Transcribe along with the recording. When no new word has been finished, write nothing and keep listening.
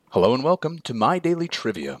Hello and welcome to My Daily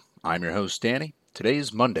Trivia. I'm your host, Danny. Today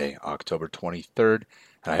is Monday, October 23rd,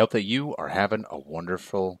 and I hope that you are having a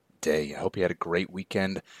wonderful day. I hope you had a great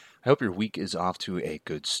weekend. I hope your week is off to a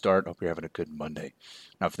good start. I hope you're having a good Monday.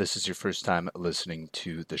 Now, if this is your first time listening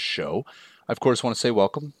to the show, I of course want to say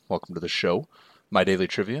welcome. Welcome to the show. My Daily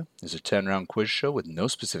Trivia is a 10-round quiz show with no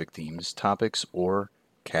specific themes, topics, or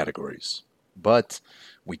categories. But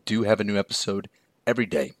we do have a new episode every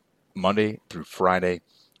day, Monday through Friday,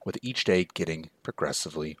 with each day getting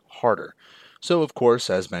progressively harder. So, of course,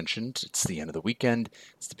 as mentioned, it's the end of the weekend,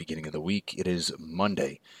 it's the beginning of the week, it is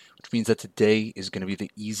Monday, which means that today is going to be the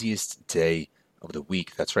easiest day of the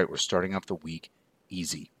week. That's right, we're starting off the week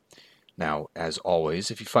easy. Now, as always,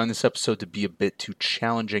 if you find this episode to be a bit too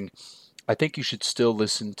challenging, I think you should still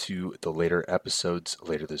listen to the later episodes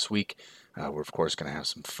later this week. We're, of course, going to have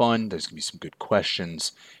some fun, there's going to be some good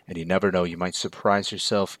questions, and you never know, you might surprise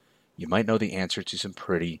yourself. You might know the answer to some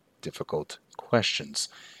pretty difficult questions.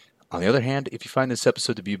 On the other hand, if you find this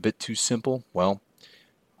episode to be a bit too simple, well,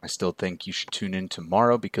 I still think you should tune in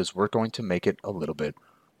tomorrow because we're going to make it a little bit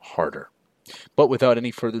harder. But without any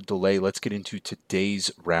further delay, let's get into today's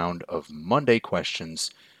round of Monday questions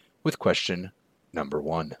with question number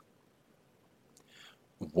 1.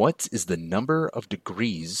 What is the number of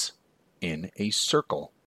degrees in a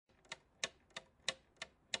circle?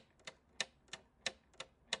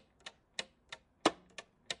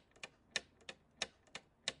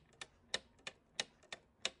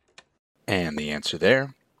 And the answer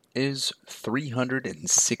there is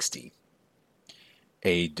 360.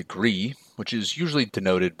 A degree, which is usually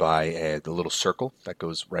denoted by the little circle that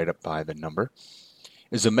goes right up by the number,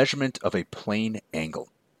 is a measurement of a plane angle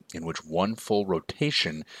in which one full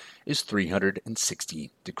rotation is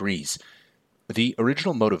 360 degrees. The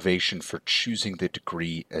original motivation for choosing the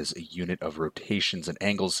degree as a unit of rotations and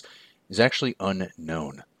angles is actually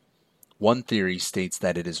unknown. One theory states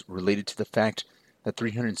that it is related to the fact that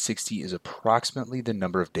 360 is approximately the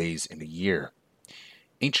number of days in a year.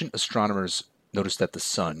 Ancient astronomers noticed that the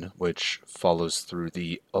sun, which follows through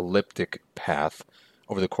the elliptic path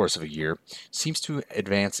over the course of a year, seems to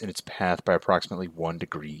advance in its path by approximately 1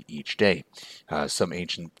 degree each day. Some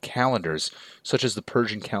ancient calendars, such as the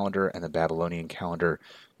Persian calendar and the Babylonian calendar,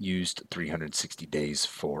 used 360 days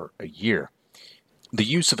for a year. The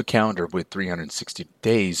use of a calendar with 360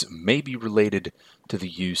 days may be related to the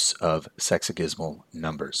use of sexagesimal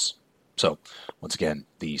numbers. So, once again,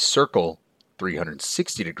 the circle,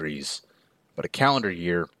 360 degrees, but a calendar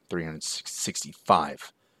year,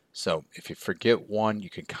 365. So, if you forget one, you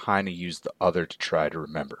can kind of use the other to try to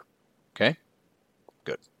remember. Okay?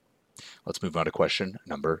 Good. Let's move on to question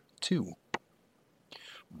number 2.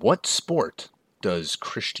 What sport does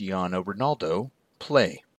Cristiano Ronaldo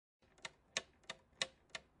play?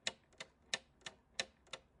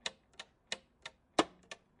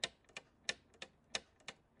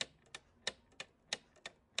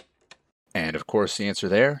 And of course, the answer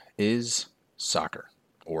there is soccer,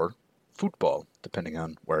 or football, depending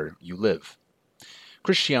on where you live.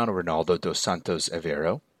 Cristiano Ronaldo dos Santos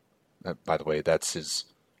Aveiro, by the way, that's his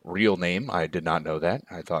real name. I did not know that.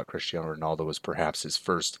 I thought Cristiano Ronaldo was perhaps his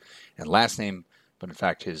first and last name, but in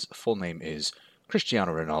fact his full name is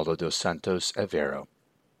Cristiano Ronaldo dos Santos Aveiro.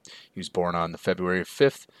 He was born on February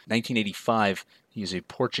 5th, 1985. He is a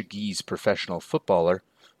Portuguese professional footballer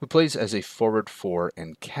who plays as a forward for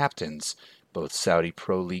and captains both Saudi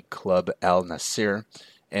Pro League club Al Nassr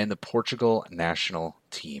and the Portugal national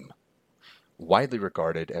team. Widely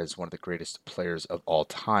regarded as one of the greatest players of all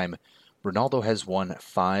time, Ronaldo has won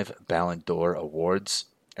 5 Ballon d'Or awards,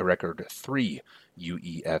 a record 3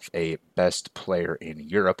 UEFA Best Player in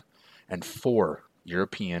Europe, and 4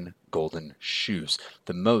 European Golden Shoes,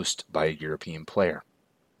 the most by a European player.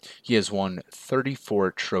 He has won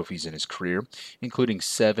 34 trophies in his career, including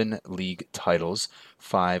 7 league titles,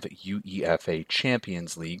 5 UEFA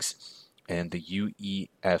Champions Leagues, and the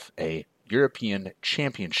UEFA European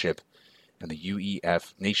Championship and the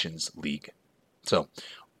UEFA Nations League. So,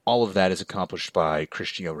 all of that is accomplished by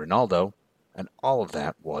Cristiano Ronaldo, and all of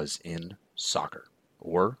that was in soccer,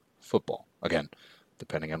 or football. Again,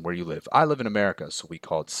 depending on where you live. I live in America, so we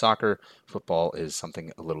call it soccer. Football is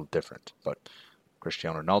something a little different, but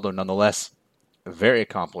Cristiano Ronaldo, nonetheless, a very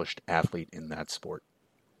accomplished athlete in that sport.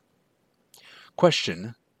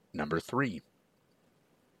 Question number 3.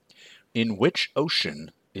 In which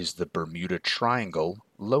ocean is the Bermuda Triangle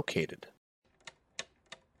located?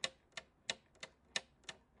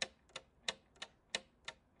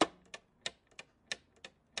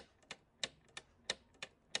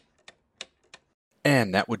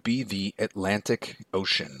 And that would be the Atlantic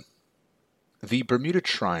Ocean. The Bermuda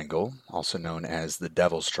Triangle, also known as the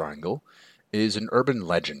Devil's Triangle, is an urban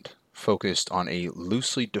legend focused on a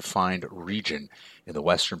loosely defined region in the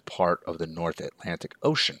western part of the North Atlantic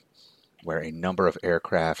Ocean, where a number of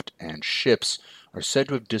aircraft and ships are said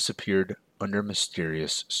to have disappeared under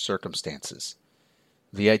mysterious circumstances.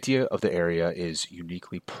 The idea of the area is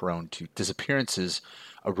uniquely prone to disappearances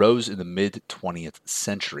arose in the mid-20th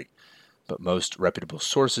century, but most reputable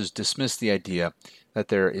sources dismiss the idea that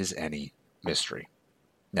there is any mystery.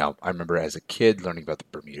 Now, I remember as a kid learning about the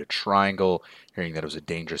Bermuda Triangle, hearing that it was a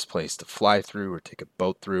dangerous place to fly through or take a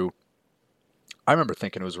boat through. I remember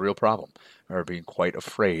thinking it was a real problem. I remember being quite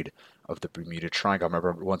afraid of the Bermuda Triangle. I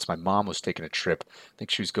remember once my mom was taking a trip. I think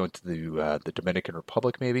she was going to the Dominican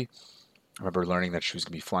Republic, maybe. I remember learning that she was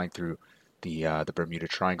going to be flying through the Bermuda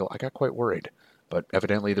Triangle. I got quite worried, but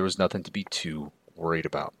evidently there was nothing to be too worried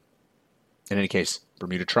about. In any case,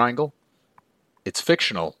 Bermuda Triangle, it's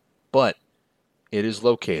fictional, but it is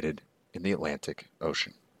located in the Atlantic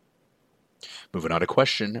Ocean. Moving on to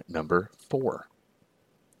question number 4.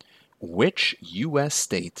 Which U.S.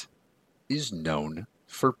 state is known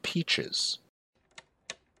for peaches?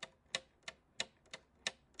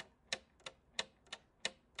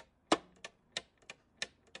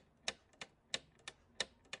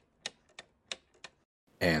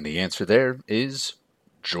 And the answer there is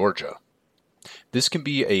Georgia. This can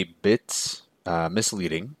be a bit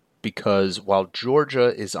misleading because while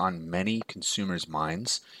Georgia is on many consumers'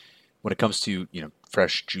 minds when it comes to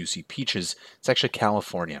fresh, juicy peaches, it's actually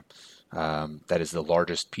California. That is the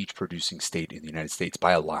largest peach-producing state in the United States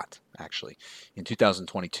by a lot, actually. In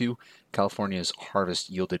 2022, California's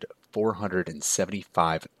harvest yielded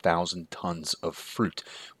 475,000 tons of fruit,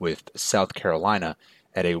 with South Carolina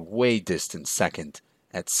at a way distant second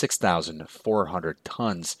at 6,400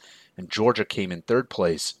 tons, and Georgia came in third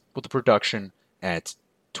place with a production at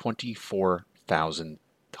 24,000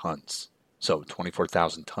 tons. So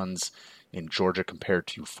 24,000 tons in Georgia compared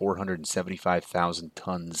to 475,000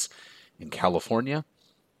 tons in California.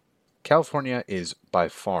 California is by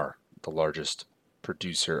far the largest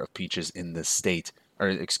producer of peaches in the state,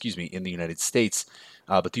 in the United States.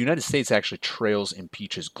 But the United States actually trails in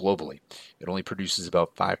peaches globally. It only produces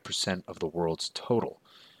about 5% of the world's total.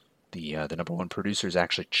 The number one producer is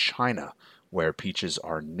actually China, where peaches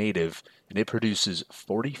are native, and it produces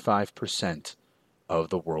 45% of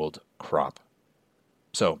the world crop.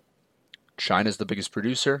 So, China's the biggest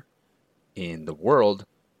producer in the world.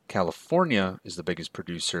 California is the biggest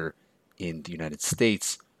producer in the United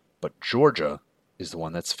States, but Georgia is the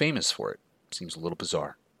one that's famous for it. Seems a little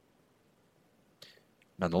bizarre.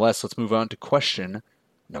 Nonetheless, let's move on to question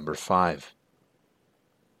number 5.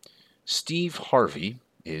 Steve Harvey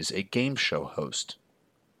is a game show host.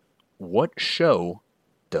 What show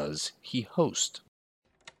does he host?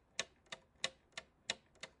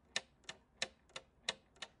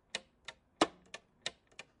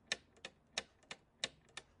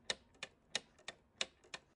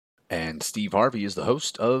 And Steve Harvey is the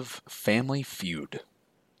host of Family Feud.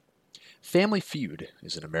 Family Feud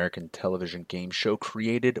is an American television game show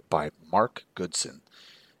created by Mark Goodson.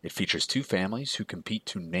 It features two families who compete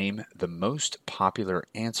to name the most popular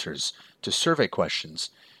answers to survey questions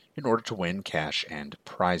in order to win cash and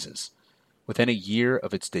prizes. Within a year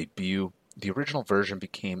of its debut, the original version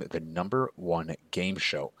became the number 1 game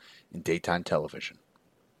show in daytime television.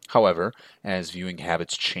 However, as viewing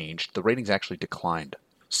habits changed, the ratings actually declined.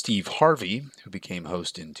 Steve Harvey, who became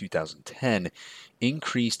host in 2010,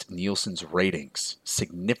 increased Nielsen's ratings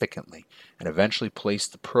significantly and eventually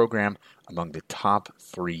placed the program among the top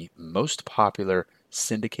 3 most popular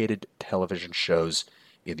syndicated television shows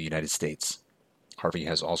in the United States. Harvey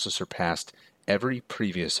has also surpassed every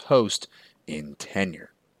previous host in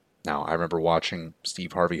tenure. Now, I remember watching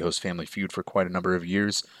Steve Harvey host Family Feud for quite a number of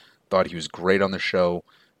years. Thought he was great on the show.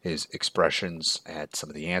 His expressions at some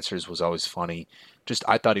of the answers was always funny.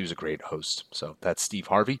 I thought he was a great host. So that's Steve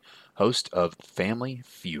Harvey, host of Family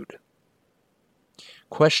Feud.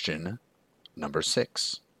 Question number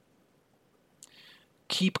 6.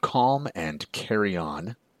 Keep calm and carry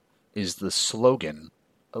on is the slogan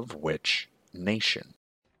of which nation?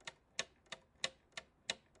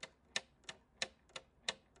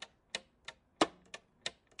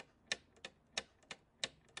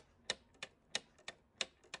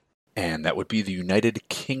 And that would be the United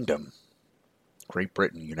Kingdom. Great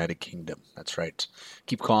Britain, United Kingdom. That's right.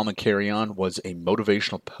 Keep Calm and Carry On was a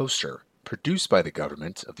motivational poster produced by the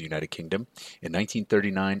government of the United Kingdom in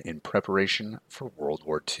 1939 in preparation for World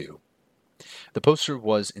War II. The poster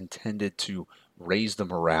was intended to raise the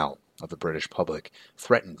morale of the British public,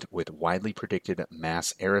 threatened with widely predicted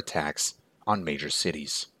mass air attacks on major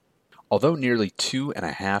cities. Although nearly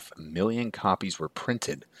 2.5 million copies were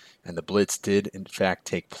printed, and the Blitz did in fact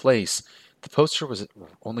take place, the poster was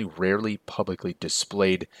only rarely publicly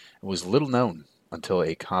displayed and was little known until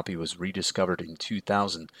a copy was rediscovered in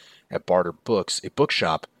 2000 at Barter Books, a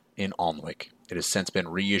bookshop in Alnwick. It has since been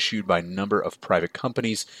reissued by a number of private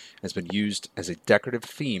companies and has been used as a decorative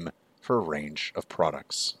theme for a range of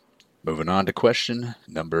products. Moving on to question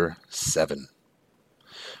number 7.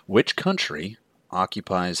 Which country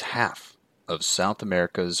occupies half of South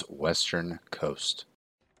America's western coast?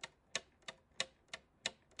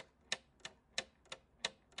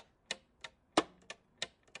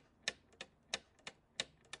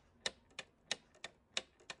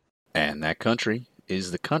 And that country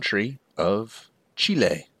is the country of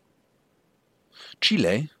Chile.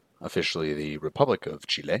 Chile, officially the Republic of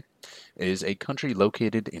Chile, is a country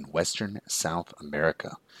located in western South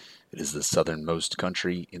America. It is the southernmost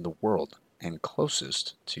country in the world and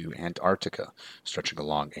closest to Antarctica, stretching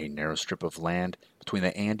along a narrow strip of land between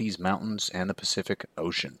the Andes Mountains and the Pacific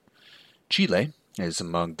Ocean. Chile is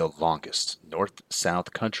among the longest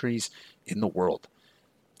north-south countries in the world.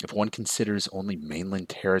 If one considers only mainland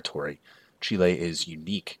territory, Chile is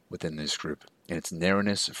unique within this group in its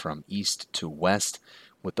narrowness from east to west,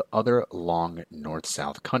 with the other long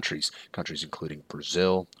north-south countries including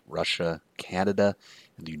Brazil, Russia, Canada,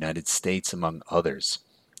 and the United States, among others,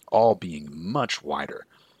 all being much wider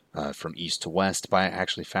from east to west by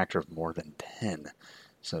actually a factor of more than 10.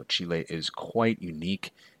 So Chile is quite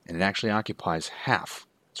unique, and it actually occupies half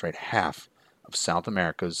of South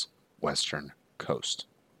America's western coast.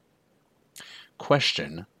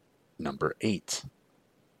 Question number 8.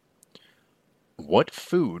 What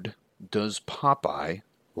food does Popeye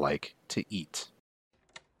like to eat?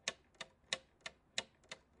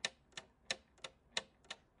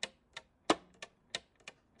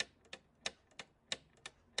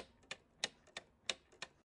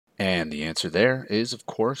 And the answer there is, of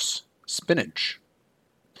course, spinach.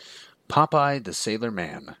 Popeye the Sailor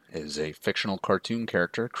Man is a fictional cartoon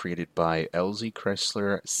character created by Elzie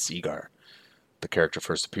Chrysler Segar. The character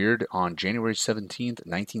first appeared on January 17,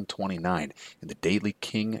 1929, in the Daily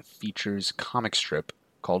King Features comic strip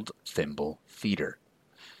called Thimble Theater.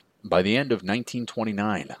 By the end of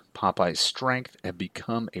 1929, Popeye's strength had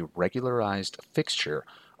become a regularized fixture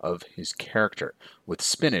of his character, with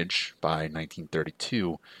spinach, by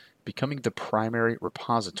 1932, becoming the primary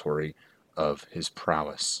repository of his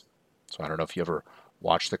prowess. So I don't know if you ever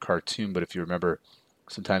watched the cartoon, but if you remember,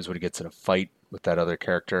 sometimes when he gets in a fight with that other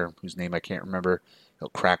character, whose name I can't remember, he'll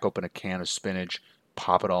crack open a can of spinach,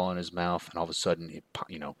 pop it all in his mouth, and all of a sudden,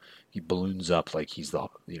 he balloons up like he's the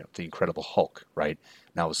Incredible Hulk, right?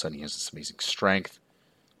 Now all of a sudden he has this amazing strength.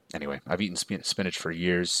 Anyway, I've eaten spinach for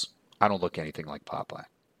years. I don't look anything like Popeye.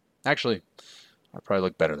 Actually, I probably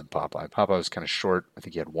look better than Popeye. Popeye was kind of short. I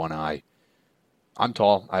think he had one eye. I'm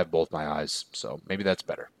tall. I have both my eyes, so maybe that's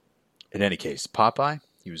better. In any case, Popeye,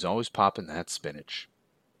 he was always popping that spinach.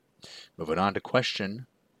 Moving on to question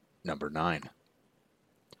number 9.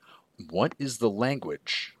 What is the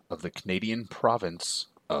language of the Canadian province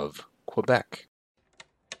of Quebec?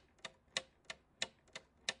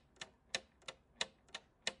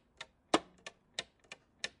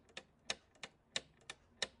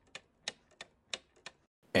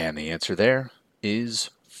 And the answer there is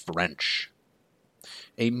French.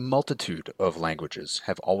 A multitude of languages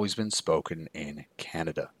have always been spoken in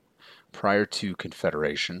Canada. Prior to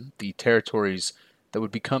Confederation, the territories that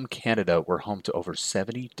would become Canada were home to over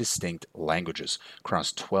 70 distinct languages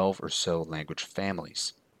across 12 or so language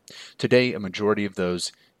families. Today, a majority of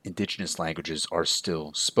those indigenous languages are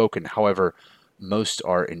still spoken. However, most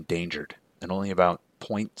are endangered, and only about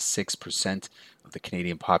 0.6% of the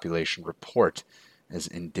Canadian population report as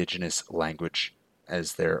indigenous language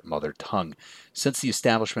as their mother tongue. Since the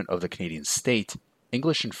establishment of the Canadian state,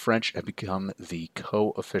 English and French have become the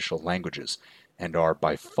co-official languages and are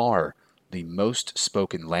by far the most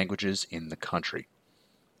spoken languages in the country.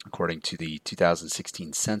 According to the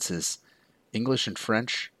 2016 census, English and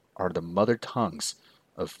French are the mother tongues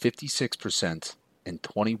of 56% and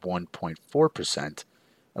 21.4%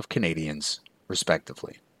 of Canadians,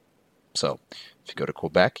 respectively. So, if you go to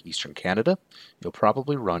Quebec, Eastern Canada, you'll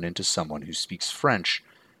probably run into someone who speaks French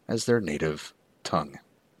as their native tongue.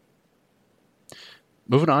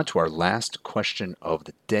 Moving on to our last question of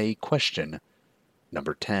the day, question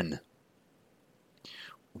number 10.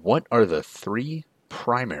 What are the 3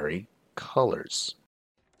 primary colors?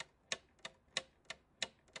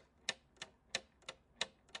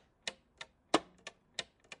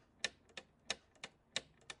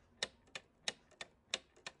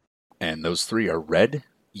 And those 3 are red,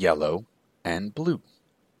 yellow, and blue.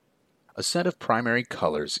 A set of primary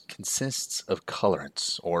colors consists of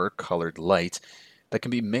colorants, or colored light, that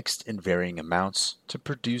can be mixed in varying amounts to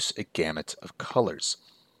produce a gamut of colors.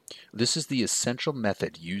 This is the essential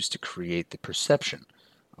method used to create the perception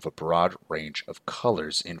of a broad range of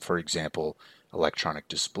colors in, for example, electronic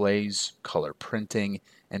displays, color printing,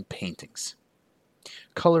 and paintings.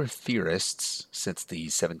 Color theorists since the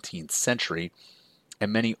 17th century,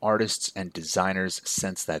 and many artists and designers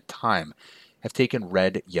since that time, have taken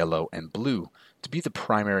red, yellow, and blue to be the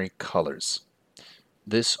primary colors.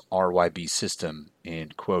 This RYB system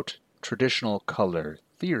in, quote, traditional color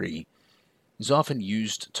theory is often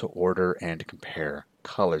used to order and compare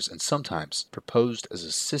colors and sometimes proposed as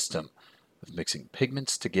a system of mixing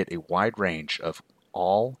pigments to get a wide range of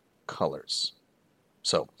all colors.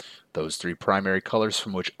 So, those three primary colors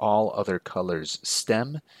from which all other colors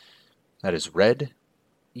stem, that is red,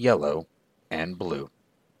 yellow, and blue.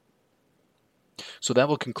 So that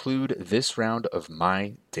will conclude this round of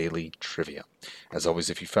My Daily Trivia. As always,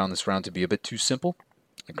 if you found this round to be a bit too simple,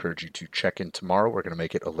 I encourage you to check in tomorrow. We're going to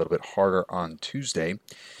make it a little bit harder on Tuesday.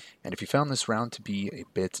 And if you found this round to be a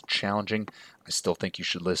bit challenging, I still think you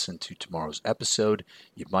should listen to tomorrow's episode.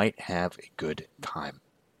 You might have a good time.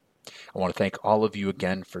 I want to thank all of you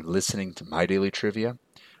again for listening to My Daily Trivia.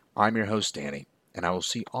 I'm your host, Danny, and I will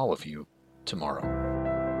see all of you tomorrow.